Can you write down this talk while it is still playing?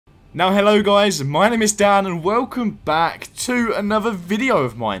Now hello guys, my name is Dan and welcome back to another video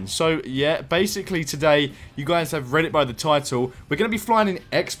of mine. So yeah, basically today, you guys have read it by the title, we're going to be flying an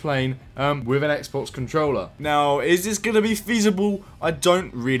X-Plane with an Xbox controller. Now, is this going to be feasible? I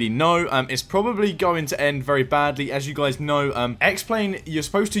don't really know. It's probably going to end very badly. As you guys know, X-Plane, you're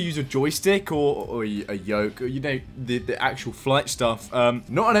supposed to use a joystick or a yoke, or, you know, the actual flight stuff,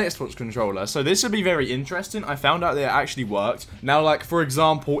 not an Xbox controller. So this would be very interesting. I found out that it actually worked. Now, like, for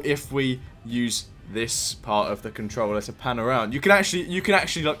example, if we use this part of the controller to pan around, you can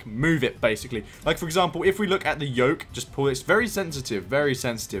actually like move it basically. Like for example, if we look at the yoke, just pull it. It's very sensitive, very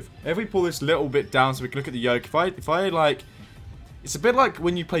sensitive. If we pull this little bit down so we can look at the yoke, if I like, it's a bit like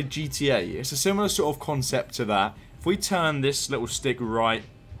when you play GTA. It's a similar sort of concept to that. If we turn this little stick right,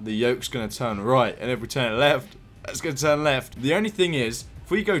 the yoke's gonna turn right, and if we turn it left, it's gonna turn left. The only thing is,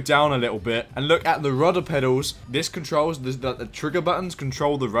 if we go down a little bit and look at the rudder pedals, this controls, the trigger buttons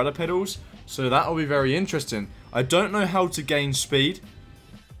control the rudder pedals, so that will be very interesting. I don't know how to gain speed.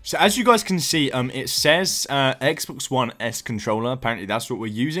 So as you guys can see, it says Xbox One S controller. Apparently that's what we're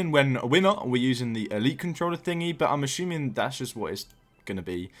using. When we're not, we're using the Elite controller thingy, but I'm assuming that's just what it's going to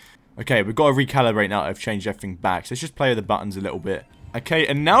be. Okay, we've got to recalibrate now. I've changed everything back, so let's just play with the buttons a little bit. Okay,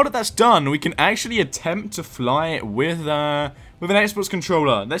 and now that that's done, we can actually attempt to fly with an Xbox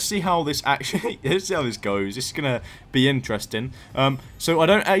controller. Let's see how this actually, let's see how this goes. This is gonna be interesting. So I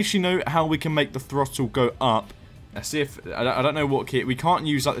don't actually know how we can make the throttle go up. Let's see if, I don't know what kit, we can't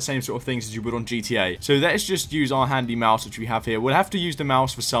use like the same sort of things as you would on GTA. So let's just use our handy mouse which we have here. We'll have to use the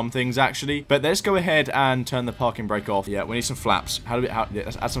mouse for some things actually, but let's go ahead and turn the parking brake off. Yeah, we need some flaps. Yeah,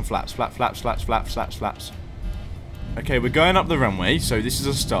 let's add some flaps. Flaps. Okay, we're going up the runway, so this is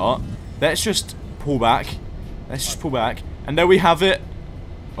a start. Let's just pull back. And there we have it.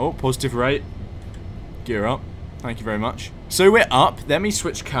 Oh, positive rate. Gear up. Thank you very much. So we're up. Let me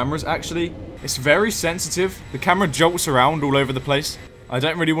switch cameras, actually. It's very sensitive. The camera jolts around all over the place. I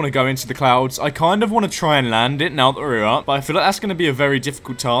don't really want to go into the clouds. I kind of want to try and land it now that we're up, but I feel like that's going to be a very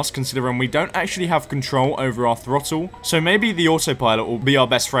difficult task considering we don't actually have control over our throttle. So maybe the autopilot will be our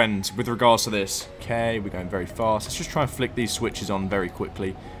best friend with regards to this. Okay, we're going very fast. Let's just try and flick these switches on very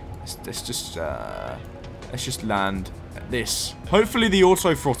quickly. Let's just land this. Hopefully the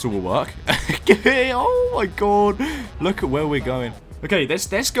auto throttle will work. Oh my god, look at where we're going. Okay,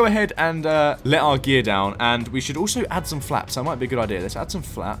 let's go ahead and let our gear down, and we should also add some flaps. That might be a good idea. Let's add some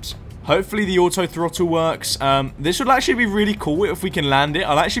flaps. Hopefully the auto throttle works. This would actually be really cool if we can land it.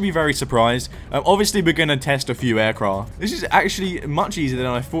 I'll actually be very surprised. Obviously, we're going to test a few aircraft. This is actually much easier than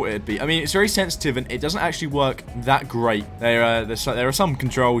I thought it'd be. I mean, it's very sensitive and it doesn't actually work that great. There are some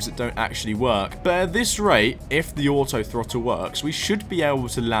controls that don't actually work. But at this rate, if the auto throttle works, we should be able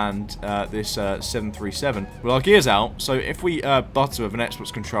to land this 737. Well, our gear's out, so if we butter with an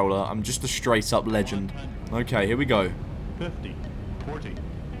Xbox controller, I'm just a straight up legend. Okay, here we go. 50, 40.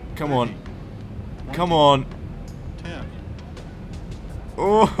 Come on. Come on. 10.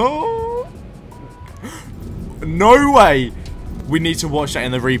 Oh. No way. We need to watch that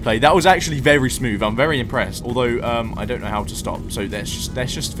in the replay. That was actually very smooth. I'm very impressed. Although, I don't know how to stop. So let's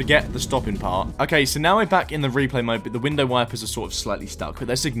just forget the stopping part. Okay, so now we're back in the replay mode, but the window wipers are sort of slightly stuck. But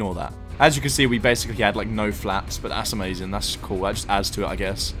let's ignore that. As you can see, we basically had like no flaps, but that's amazing. That's cool. That just adds to it, I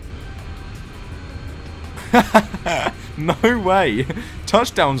guess. No way.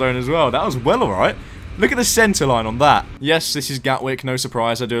 Touchdown zone as well. That was well alright. Look at the center line on that. Yes, this is Gatwick. No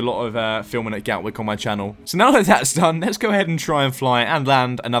surprise. I do a lot of filming at Gatwick on my channel. So now that that's done, let's go ahead and try and fly and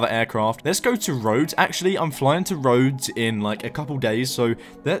land another aircraft. Let's go to Rhodes. Actually, I'm flying to Rhodes in like a couple days. So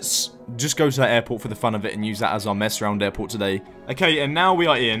let's just go to that airport for the fun of it and use that as our mess around airport today. Okay, and now we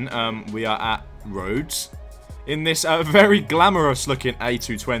are at Rhodes. In this very glamorous looking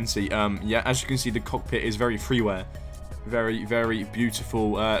A220. Yeah, as you can see, the cockpit is very freeware. Very, very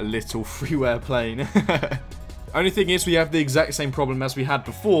beautiful little freeware plane. Only thing is we have the exact same problem as we had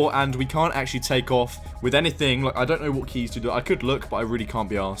before, and we can't actually take off with anything. Like, I don't know what keys to do. I could look, but I really can't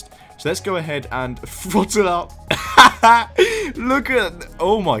be asked. So let's go ahead and throttle up. Look at,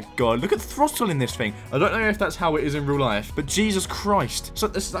 oh my god, look at the throttle in this thing. I don't know if that's how it is in real life, but Jesus Christ. So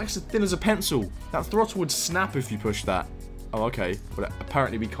that's as thin as a pencil. That throttle would snap if you push that. Oh, okay. But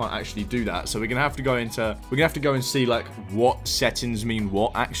apparently we can't actually do that. So we're gonna have to go and see like what settings mean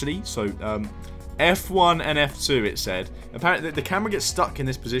what actually. So F1 and F2 it said. Apparently the camera gets stuck in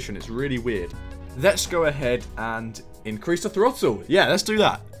this position. It's really weird. Let's go ahead and increase the throttle. Yeah, let's do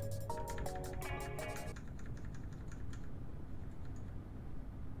that.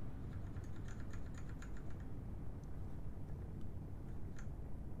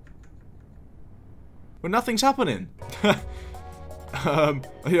 Well, nothing's happening.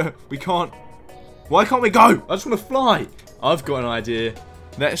 Yeah, we can't. Why can't we go? I just want to fly. I've got an idea.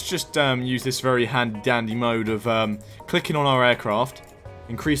 Let's just use this very handy-dandy mode of clicking on our aircraft,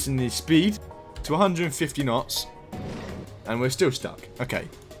 increasing the speed to 150 knots, and we're still stuck. Okay.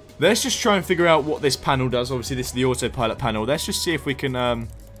 Let's just try and figure out what this panel does. Obviously, this is the autopilot panel. Let's just see if we can, I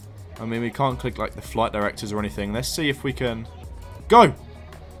mean, we can't click, like, the flight directors or anything. Let's see if we can... Go!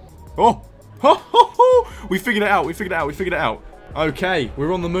 Oh! Ho, ho, ho! We figured it out. We figured it out. We figured it out. Okay,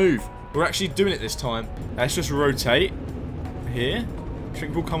 we're on the move. We're actually doing it this time. Let's just rotate here. I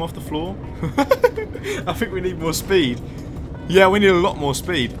think we'll come off the floor. I think we need more speed. Yeah, we need a lot more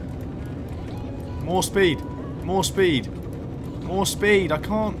speed. More speed. More speed. More speed. I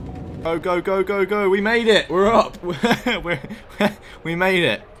can't. Go, go, go, go, go. We made it. We're up. We made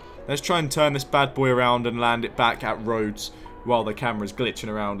it. Let's try and turn this bad boy around and land it back at Rhodes while the camera's glitching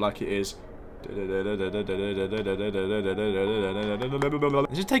around like it is. It's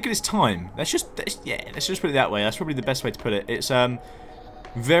just taking its time. Let's just put it that way. That's probably the best way to put it. It's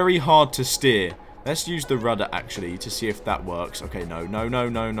very hard to steer. Let's use the rudder actually to see if that works. Okay, no, no, no,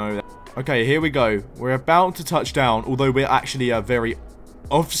 no, no. Okay, here we go. We're about to touch down, although we're actually very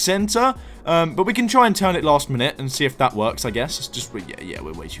off-center. But we can try and turn it last minute and see if that works, I guess. It's just, yeah,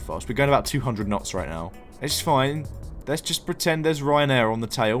 we're way too fast. We're going about 200 knots right now. It's fine. Let's just pretend there's Ryanair on the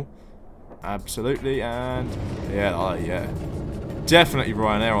tail. Absolutely, and yeah, yeah. Definitely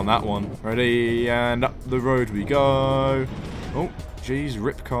Ryanair on that one. Ready, and up the road we go. Oh, jeez,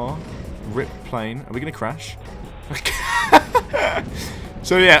 rip car. Rip plane. Are we going to crash?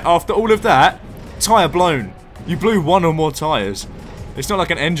 So yeah, after all of that, tyre blown. You blew one or more tyres. It's not like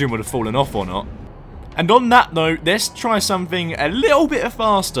an engine would have fallen off or not. And on that note, let's try something a little bit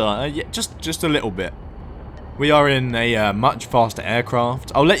faster. Yeah, just a little bit. We are in a much faster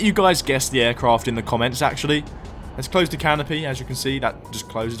aircraft. I'll let you guys guess the aircraft in the comments, actually. Let's close the canopy. As you can see, that just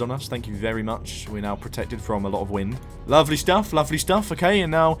closes on us. Thank you very much. We're now protected from a lot of wind. Lovely stuff, lovely stuff. Okay,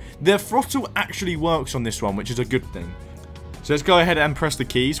 and now the throttle actually works on this one, which is a good thing. So let's go ahead and press the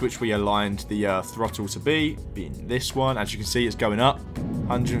keys, which we aligned the throttle to being this one. As you can see, it's going up.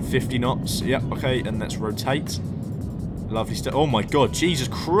 150 knots. Yep, okay, and let's rotate. Lovely stuff. Oh my god, Jesus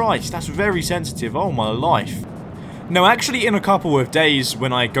Christ, that's very sensitive. Oh my life. Now, actually, in a couple of days,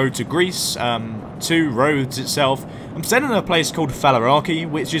 when I go to Greece, to Rhodes itself, I'm staying in a place called Felix,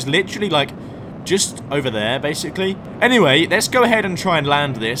 which is literally, like, just over there, basically. Anyway, let's go ahead and try and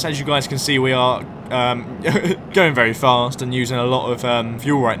land this. As you guys can see, we are going very fast and using a lot of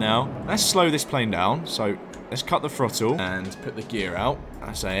fuel right now. Let's slow this plane down. So, let's cut the throttle and put the gear out.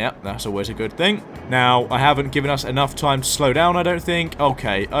 I say, yeah, that's always a good thing. Now, I haven't given us enough time to slow down, I don't think.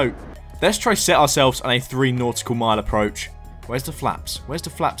 Okay, oh. Let's try set ourselves on a 3 nautical mile approach. Where's the flaps? Where's the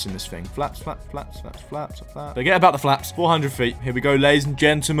flaps in this thing? Flaps, flaps, flaps, flaps, flaps, flaps. Forget about the flaps. 400 feet. Here we go, ladies and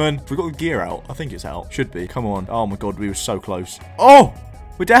gentlemen. Have we got the gear out? I think it's out. Should be. Come on. Oh my god, we were so close. Oh!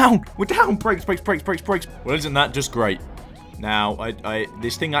 We're down! We're down! Brakes, brakes, brakes, brakes, brakes. Well, isn't that just great? Now,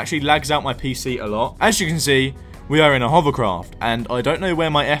 this thing actually lags out my PC a lot. As you can see, we are in a hovercraft, and I don't know where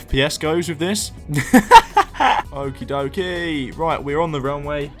my FPS goes with this. Okie dokie. Right, we're on the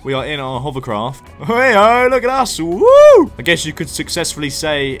runway. We are in our hovercraft. Hey-oh, look at us. Woo! I guess you could successfully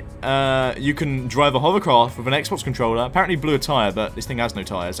say you can drive a hovercraft with an Xbox controller. Apparently blew a tire, but this thing has no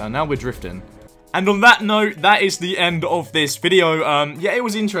tires. And now we're drifting. And on that note, that is the end of this video. Yeah, it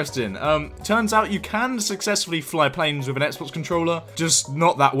was interesting. Turns out you can successfully fly planes with an Xbox controller, just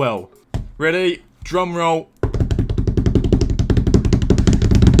not that well. Ready? Drum roll.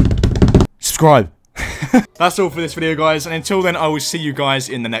 Subscribe. That's all for this video, guys, and until then, I will see you guys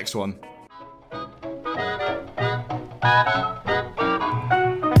in the next one.